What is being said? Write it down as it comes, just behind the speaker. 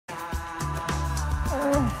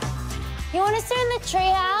want to sit in the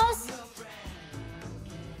treehouse?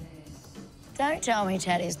 Don't tell me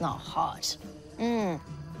Teddy's not hot. I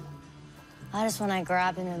just want to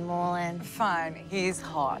grab him and maul him. Fine, he's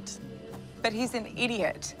hot. But he's an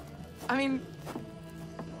idiot. I mean,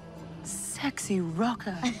 sexy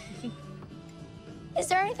rocker. Is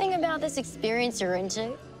there anything about this experience you're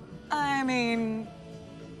into? I mean,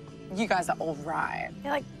 you guys are all right.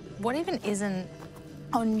 Yeah, like, what even is an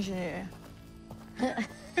ingenue?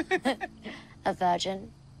 A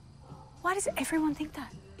virgin. Why does everyone think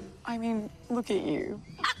that? I mean, look at you.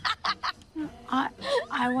 I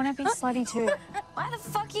want to be slutty too. Why the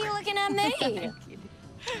fuck are you looking at me?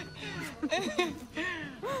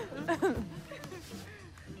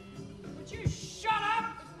 Would you shut up?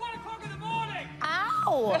 It's 1 o'clock in the morning!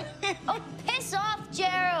 Ow! Oh, piss off,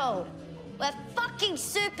 Gerald. We're fucking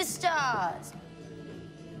superstars.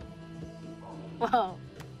 Whoa.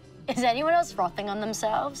 Is anyone else frothing on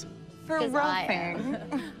themselves? For 'Cause I roughing.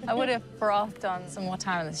 I would have frothed on some more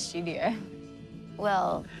time in the studio.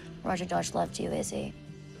 Well, Roger Dodge loved you, Izzy.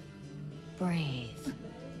 Breathe.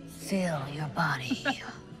 Feel your body.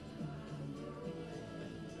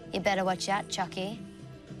 You better watch out, Chucky.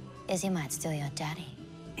 Izzy might steal your daddy.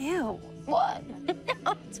 Ew. What?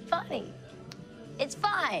 No, it's funny. It's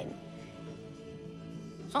fine.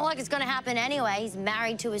 It's not like it's gonna happen anyway. He's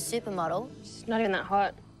married to a supermodel. She's not even that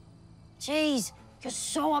hot. Jeez, you're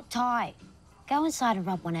so uptight. Go inside and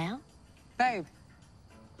rub one out. Babe,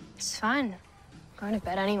 It's fine. I'm going to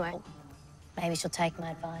bed anyway. Maybe she'll take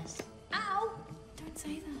my advice. Ow! Don't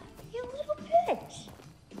say that. You little bitch.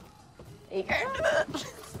 There you go.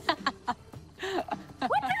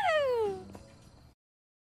 Woohoo!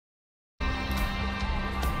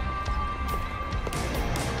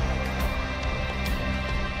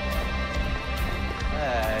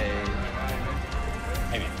 Hey.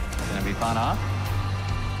 Hey, man. Gonna be fun, huh?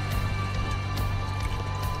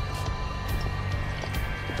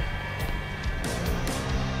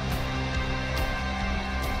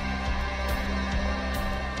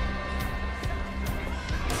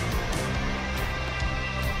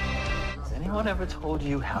 Has anyone ever told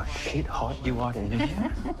you how shit hot you are to interview?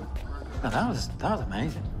 No, that was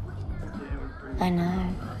amazing. I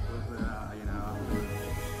know.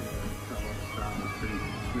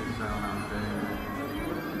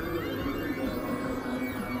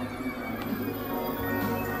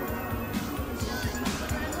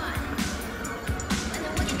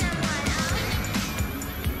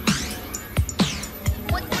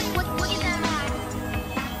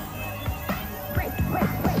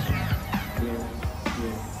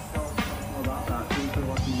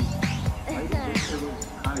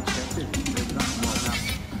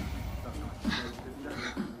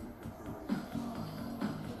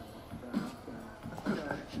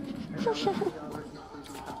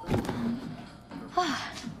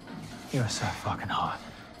 You're so fucking hot.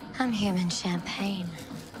 I'm human champagne.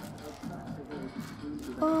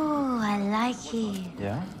 Ooh, I like it.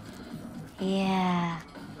 Yeah? Yeah.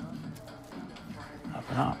 Up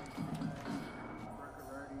and up.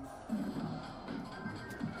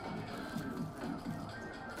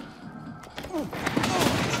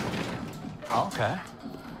 Okay.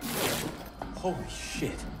 Holy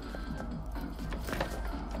shit.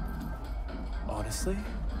 Honestly,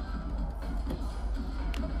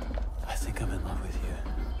 I think I'm in love with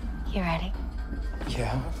you. You ready?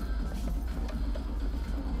 Yeah?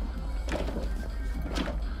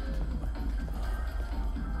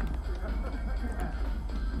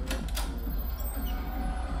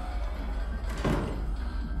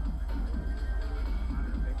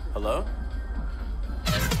 Hello?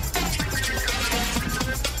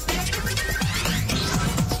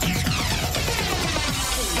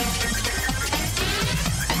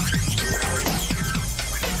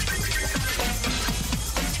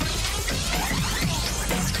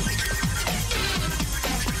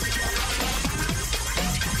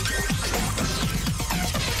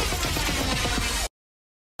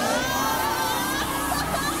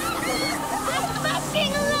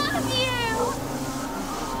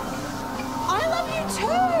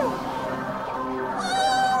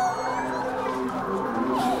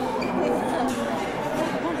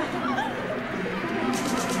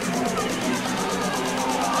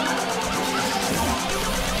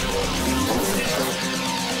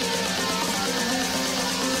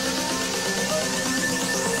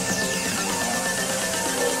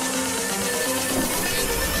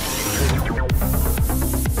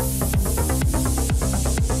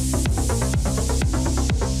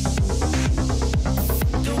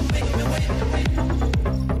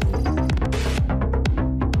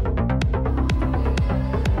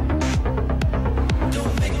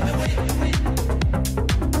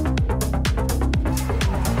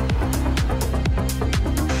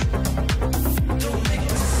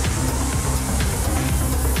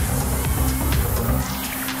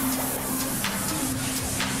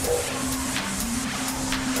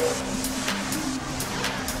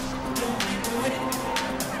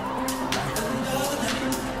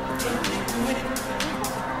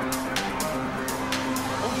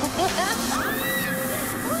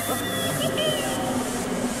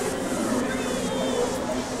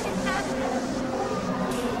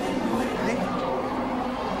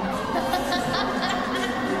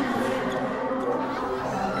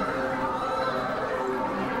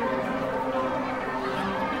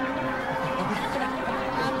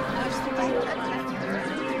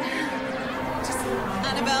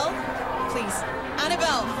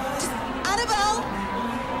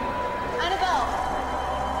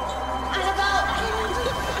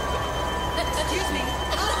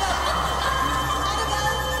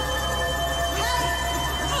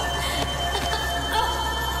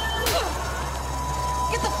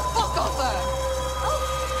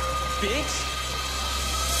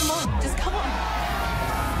 Just come on.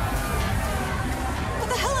 What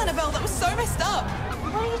the hell, Annabelle? That was so messed up.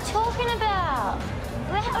 What are you talking about?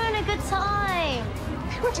 We're having a good time.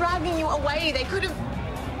 They were dragging you away. They could have...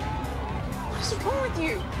 What is wrong with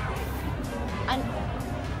you?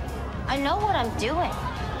 I know what I'm doing.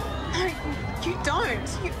 No, you don't.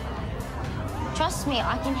 You... Trust me,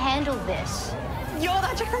 I can handle this. You're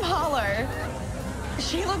that chick from Harlow.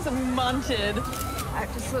 She looks munted.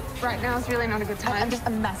 Look, right now is really not a good time. I'm just a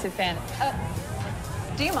massive fan.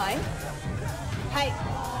 Do you mind? Hey,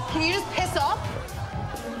 can you just piss off?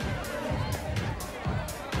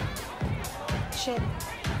 Shit.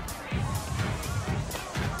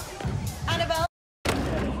 Annabelle?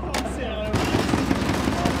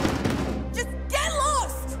 Just get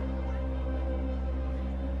lost!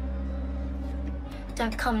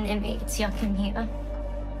 Don't come near me. It's yuck in here.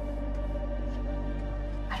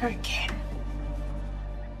 I don't care.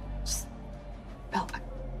 Just... Belle,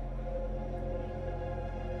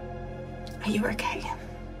 are you okay?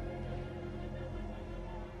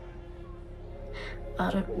 I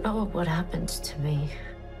don't know what happens to me.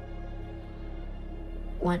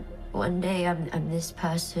 One day I'm this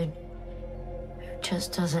person who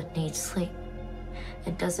just doesn't need sleep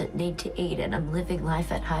and doesn't need to eat, and I'm living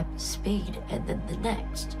life at high speed, and then the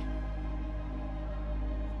next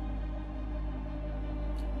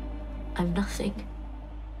I'm nothing.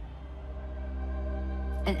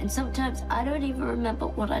 And sometimes I don't even remember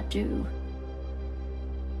what I do.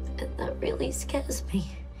 And that really scares me.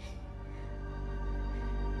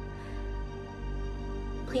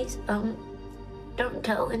 Please, don't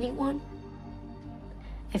tell anyone.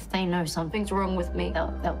 If they know something's wrong with me,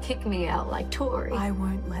 they'll kick me out like Tori. I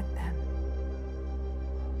won't let them.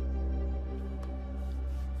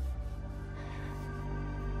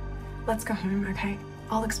 Let's go home, okay?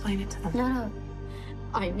 I'll explain it to them. No.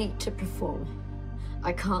 I need to perform.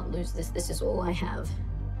 I can't lose this. This is all I have.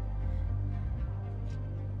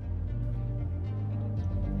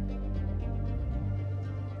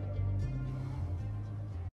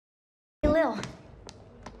 Hey, Lil.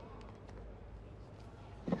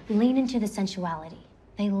 Lean into the sensuality.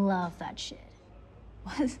 They love that shit.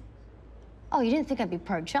 What? Oh, you didn't think I'd be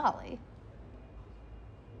pro Charlie?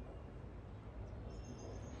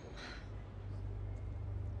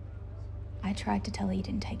 I tried to tell her you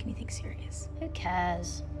didn't take anything serious. Who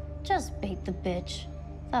cares? Just beat the bitch.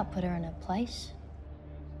 That'll put her in her place.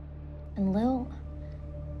 And Lil,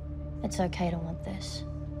 it's okay to want this.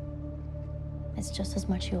 It's just as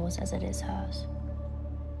much yours as it is hers.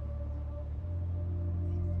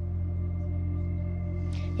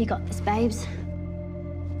 You got this, babes.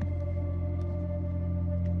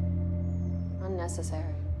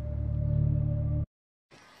 Unnecessary.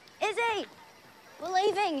 Izzy! We're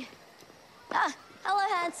leaving. Ah,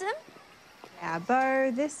 hello, handsome. Yeah,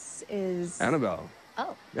 Bo, this is... Annabelle.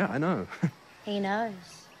 Oh. Yeah, I know. He knows.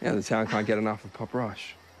 Yeah, the town can't get enough of Pop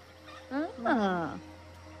Rush. Ah.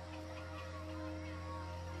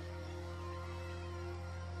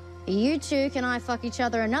 You two can I fuck each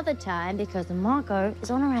other another time because Marco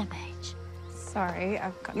is on a rampage. Sorry,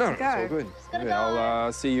 I've got No, to go. it's all good. Yeah,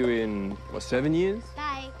 I'll see you in, what, 7 years?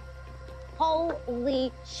 Bye.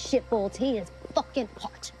 Holy shitballs, he is fucking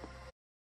hot.